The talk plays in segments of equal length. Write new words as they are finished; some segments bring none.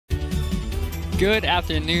Good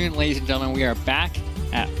afternoon, ladies and gentlemen. We are back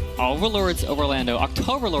at Overlords of Orlando,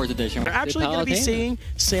 Octoberlords edition. We're actually going to be seeing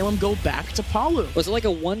Salem go back to Palu. Was it like a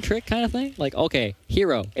one-trick kind of thing? Like, okay,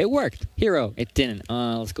 hero, it worked. Hero, it didn't.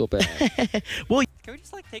 Let's go back. Well, can we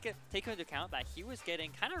just like take into account that he was getting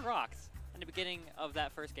kind of rocked in the beginning of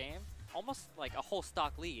that first game, almost like a whole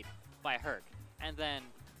stock lead by Herc, and then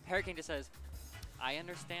Hurricane just says, "I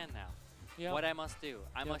understand now what I must do.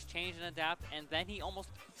 I must change and adapt," and then he almost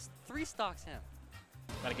 3 stocks him.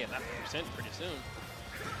 Gotta get that percent pretty soon.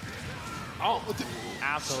 Oh,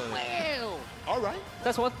 absolutely. Wow. All right.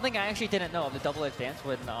 That's one thing I actually didn't know of the double-edged dance.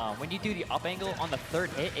 When you do the up angle on the 3rd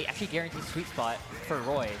hit, it actually guarantees sweet spot for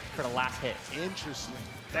Roy for the last hit. Interesting.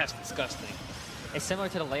 That's disgusting. It's similar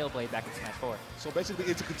to the Lail Blade back in Smash 4. So basically,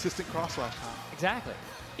 it's a consistent cross slash, huh? Exactly.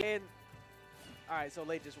 And all right, so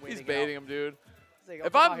late just waiting. He's baiting him, dude. Like,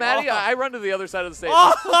 If I'm Maddie, I run to the other side of the stage.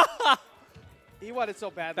 Oh! He wanted so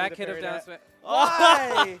badly. Back hitter down.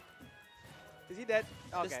 Why? Is he dead?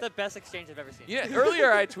 Okay. This is the best exchange I've ever seen. Yeah,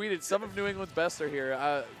 earlier I tweeted some of New England's best are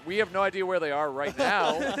here. We have no idea where they are right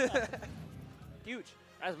now. Huge.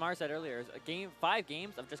 As Mara said earlier, it's a 5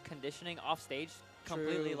 games of just conditioning off stage,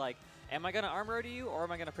 completely like, am I going to arm row to you, or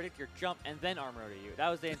am I going to predict your jump and then arm row to you? That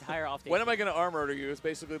was the entire off stage. When am I going to arm row to you is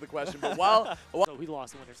basically the question. But while so we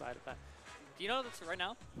lost the winter side of that. Do you know this right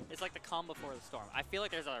now? It's like the calm before the storm. I feel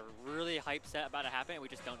like there's a really hype set about to happen, and we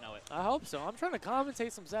just don't know it. I hope so. I'm trying to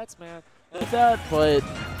commentate some sets, man. that, but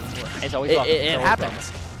It's always welcome. it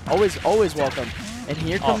happens. Always welcome. And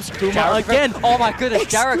here comes Kuma Gyro again. Oh my goodness,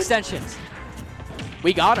 gyro extensions.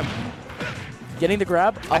 We got him. Getting the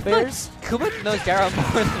grab. Up airs. Kuma knows gyro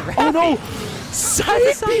more than Rafi. Oh no!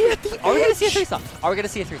 Side B at the Are we going to see a edge. 3-stock? Are we going to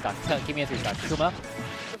see a 3-stock? Give me a 3-stock. Kuma?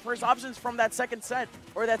 The first options from that second set,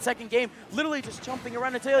 or that second game, literally just jumping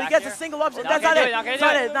around until he gets a single option. That's not it. Not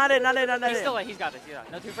it. He's got this.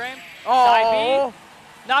 No 2-frame. Oh. Side B.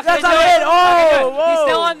 Not That's gonna not do it. Oh, He's whoa.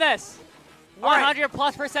 still on this. Right.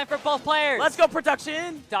 100+% for both players. Let's go,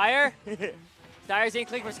 production. Dyer. Dyer's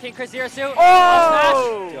Inkling versus King Chris Zero Suit.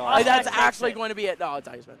 Oh! That's actually going to be it. No, it's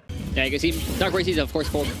Iceman. Yeah, you can see Dark Race is, of course,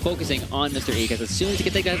 focusing on Mr. E, because as soon as he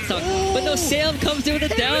can take that stock, but no, Salem comes through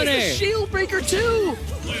with a down air. Shield breaker too.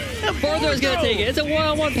 Forthrow is going to take it. It's a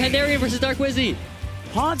one-on-one Pandarian versus Dark Wizzy.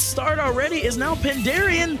 Hot start already is now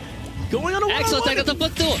Pandarian going on a one-on-one. Excellent, that's a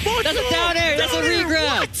footstool. That's a down air. That's a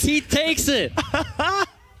regrab. He takes it.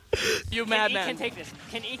 You Can madman. E take this?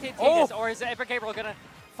 Can E take this, or is Epic Gabriel gonna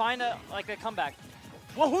find a comeback?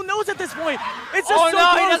 Well, who knows at this point? It's just so no,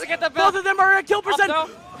 close. he doesn't get the build. Both of them are at kill percent. Up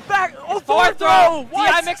throw. Back. Oh, Forward throw.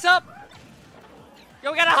 DI mix up.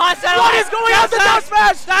 Yo, we got a hot set. What is going on? The down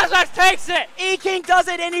smash. Down smash takes it. E-King does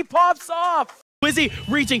it, and he pops off. Wizzy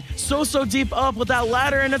reaching so deep up with that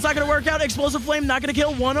ladder, and it's not going to work out. Explosive Flame not going to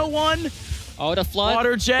kill. 101. Oh, the flood.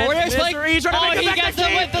 Water Jet. Forward air spike. Mr. E trying to make it back he to gets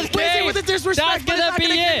him with the Wizzy cave. with the disrespect, That's but it's not gonna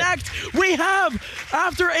going be to it. connect. We have,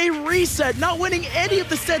 after a reset, not winning any of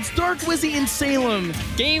the sets, Dark Wizzy in Salem.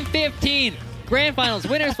 Game 15, Grand Finals,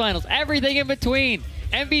 Winners Finals, everything in between.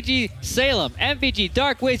 MVG Salem, MVG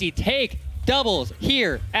Dark Wizzy take doubles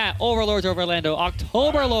here at Overlords of Orlando,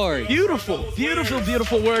 Octoberlords.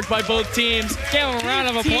 Beautiful work by both teams. Give them a round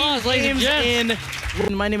of applause, ladies and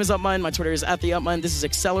gents. My name is Upmine. My Twitter is @theupmine. This is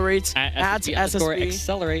XLR8 at SSB.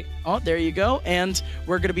 Accelerate. Oh, there you go. And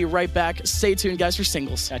we're going to be right back. Stay tuned, guys, for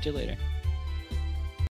singles. Catch you later.